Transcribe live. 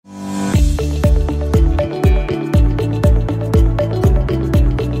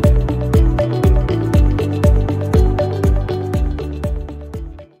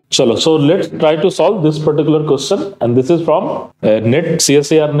Chalo, so let's try to solve this particular question, and this is from NET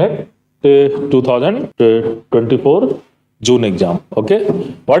CSIR NET 2024 June exam. Okay,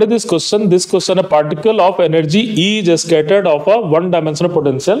 what is this question? This question: a particle of energy E is scattered of a one-dimensional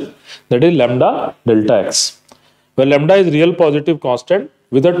potential, that is lambda delta x, where lambda is real positive constant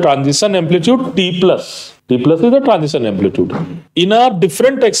with a transition amplitude T plus. T plus is the transition amplitude. In a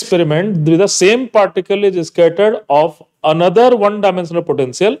different experiment, with the same particle is scattered of another one-dimensional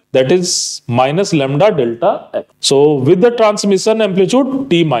potential, that is minus lambda delta x. So with the transmission amplitude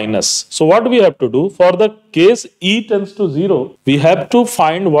T minus. So what we have to do, for the case E tends to 0, we have to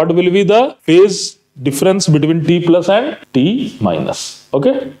find what will be the phase difference between T plus and T minus.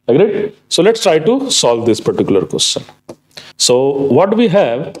 Okay, agreed? So let's try to solve this particular question. So what we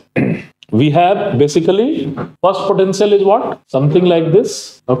have, we have basically first potential is what? Something like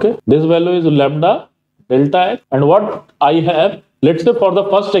this. Okay, this value is lambda delta x, and what I have, let's say for the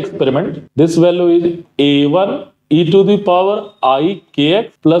first experiment, this value is a1 e to the power I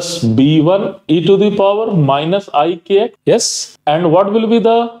kx plus b1 e to the power minus I kx. Yes, and what will be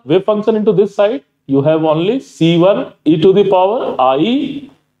the wave function into this side? You have only c1 e to the power I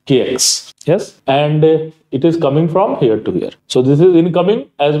kx. Yes, and it is coming from here to here. So this is incoming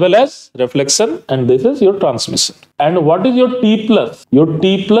as well as reflection, and this is your transmission. And what is your T plus? Your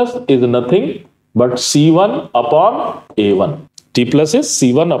T plus is nothing but C1 upon A1. T plus is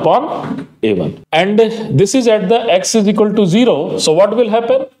C1 upon A1. And this is at the x is equal to 0. So what will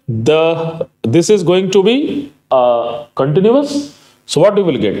happen? This is going to be continuous. So what you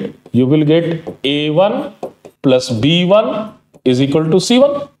will get? You will get A1 plus B1 is equal to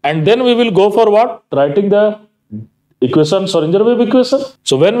C1. And then we will go for what? Writing the equation, Schrodinger wave equation.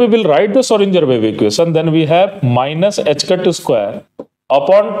 So when we will write the Schrodinger wave equation, then we have minus h cut square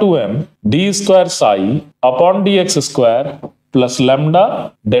upon 2m d square psi upon dx square plus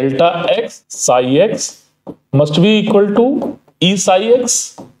lambda delta x psi x must be equal to e psi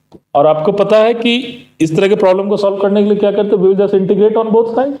x. और आपको पता है कि इस तरह के problem को solve करने के लिए क्या करते हैं? We will just integrate on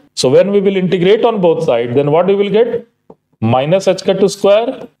both sides. So when we will integrate on both sides, then what we will get? Minus h cut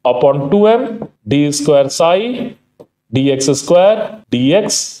square upon 2m d square psi dx square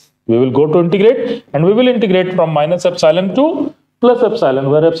dx. We will go to integrate, and we will integrate from minus epsilon to plus epsilon,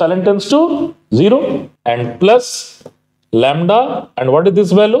 where epsilon tends to 0, and plus lambda, and what is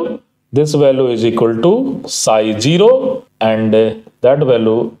this value? This value is equal to psi 0, and that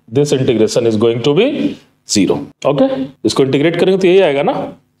value, this integration is going to be 0. Okay, इसको integrate करेंगे तो यही आएगा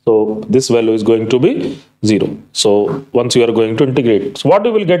ना? So this value is going to be 0. So once you are going to integrate, so what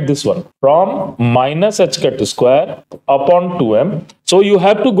you will get this one? From minus h cut square upon 2m. So you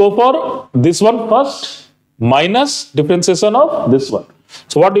have to go for this one first, minus differentiation of this one.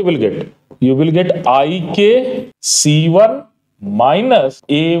 So what you will get? You will get ik c1 minus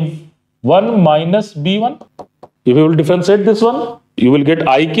a1 minus b1. If you will differentiate this one, you will get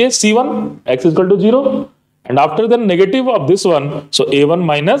ik c1 x is equal to 0. And after the negative of this one, so a1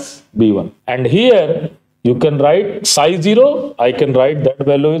 minus b1. And here you can write psi 0. I can write that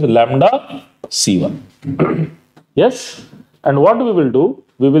value is lambda c1. Yes. And what we will do?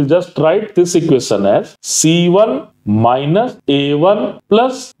 We will just write this equation as C1 minus A1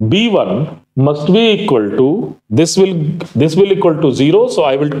 plus B1 must be equal to, this will equal to 0. So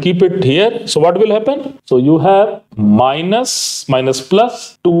I will keep it here. So what will happen? So you have minus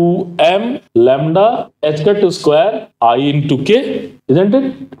plus 2m lambda h cut square I into k, isn't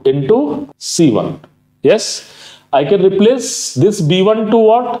it? Into C1. Yes. I can replace this B1 to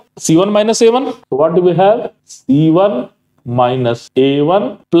what? C1 minus A1. So what do we have? C1 minus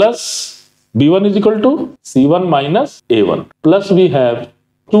A1 plus B1 is equal to C1 minus A1, plus we have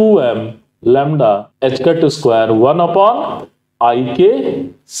 2m lambda h cut square 1 upon ik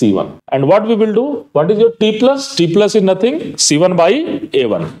C1. And what we will do? What is your T plus? T plus is nothing, C1 by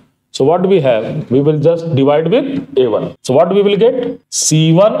A1. So what we have? We will just divide with A1. So what we will get?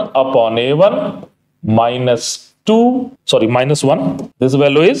 C1 upon A1 minus 1. This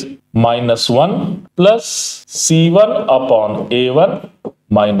value is minus 1 plus C1 upon A1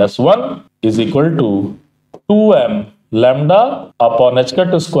 minus 1 is equal to 2m lambda upon h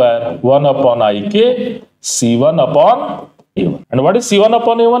cut square 1 upon ik C1 upon A1. And what is C1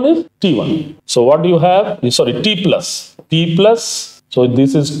 upon A1 is T1. So what do you have? Sorry, T plus. T plus. So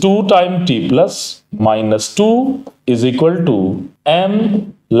this is 2 times T plus minus 2 is equal to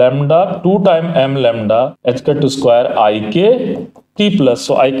m lambda 2 times m lambda h cut square ik T plus.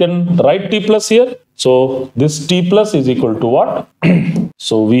 So I can write T plus here. So this T plus is equal to what?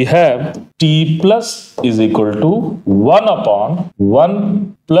 So we have T plus is equal to 1 upon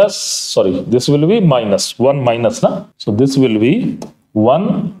 1 plus, sorry, this will be minus 1 minus, na? So this will be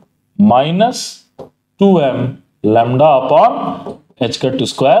 1 minus 2m lambda upon h cut to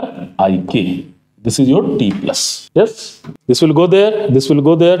square ik. This is your t plus. Yes, this will go there, this will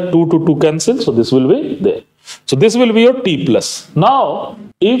go there, 2 to 2 cancel, so this will be there. So this will be your t plus. Now,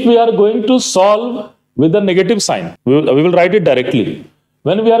 if we are going to solve with the negative sign, we will write it directly.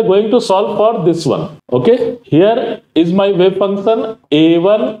 When we are going to solve for this one, okay, here is my wave function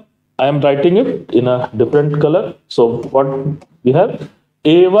a1. I am writing it in a different color. So what we have,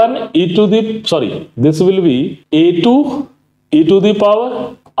 a1 e to the, sorry, this will be a2 e to the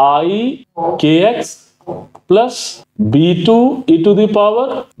power I kx plus b2 e to the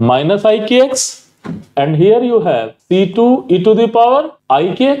power minus I kx, and here you have c2 e to the power I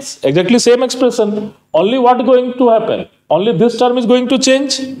kx. Exactly same expression. Only what going to happen? Only this term is going to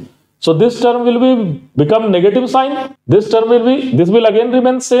change. So this term will become negative sign. This term will be, this will again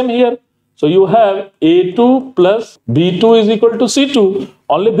remain same here. So you have a2 plus b2 is equal to c2.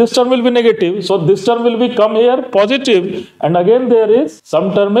 Only this term will be negative. So this term will become here positive, and again there is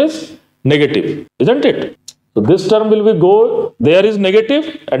some term is negative, isn't it? So this term will be go, there is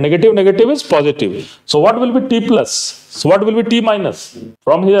negative, and negative is positive. So what will be t plus? So what will be t minus?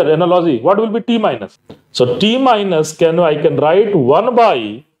 From here analogy, what will be t minus? So t minus I can write 1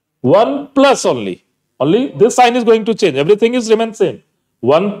 by 1 plus only. Only this sign is going to change. Everything is remain same.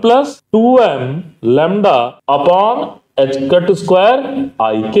 1 plus 2m lambda upon h cut square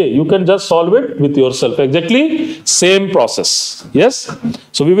ik. You can just solve it with yourself. Exactly same process. Yes.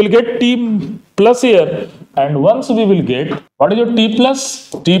 So we will get t plus here, and once we will get, what is your t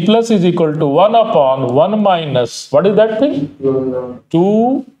plus? T plus is equal to 1 upon 1 minus, what is that thing?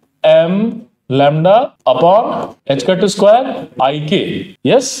 2m lambda upon h cut square ik.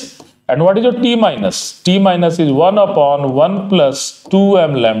 Yes. And what is your t minus? T minus is 1 upon 1 plus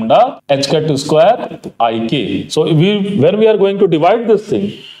 2m lambda h cut square ik. So when we are going to divide this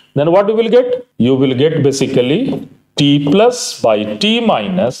thing, then what you will get? You will get basically t plus by t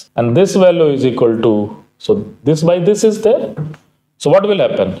minus, and this value is equal to, so this by this is there. So what will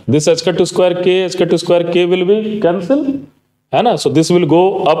happen? This h cut square k, h cut square k will be cancelled. So this will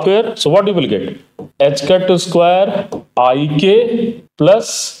go up here. So what you will get? H cut square ik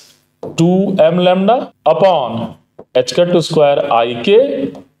plus 2m lambda upon h cut square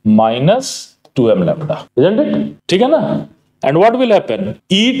ik minus 2m lambda, isn't it? ठीक है ना? And what will happen?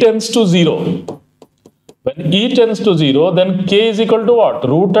 E tends to 0. When E tends to 0, then k is equal to what?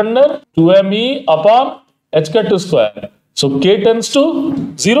 Root under 2me upon h cut square. So k tends to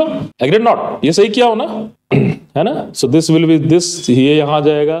 0. Agreed not? ये सही किया हो ना? है ना? So this will be this, ये यहाँ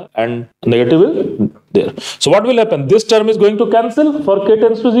जाएगा, and negative will there. So what will happen? This term is going to cancel for k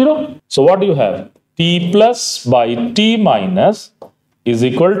tends to 0. So what do you have? T plus by t minus is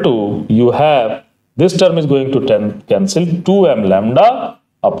equal to, you have, this term is going to cancel 2m lambda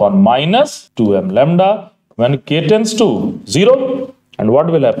upon minus 2m lambda when k tends to 0. And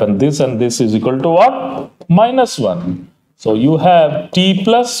what will happen? This and this is equal to what? Minus 1. So you have t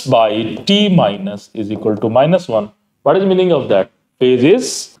plus by t minus is equal to minus 1. What is the meaning of that?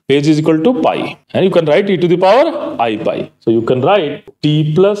 Phase is equal to pi, and you can write e to the power I pi. So you can write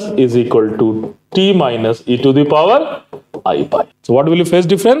t plus is equal to t minus e to the power I pi. So what will be phase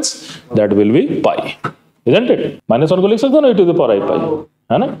difference? That will be pi, isn't it? Minus 1 को लिख सकते हो ना, e to the power I pi,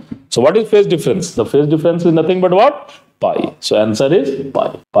 है ना? So what is phase difference? The phase difference is nothing but what? Pi. So answer is pi.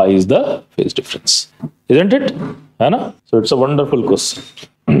 Pi is the phase difference, isn't it? है ना? So it's a wonderful question.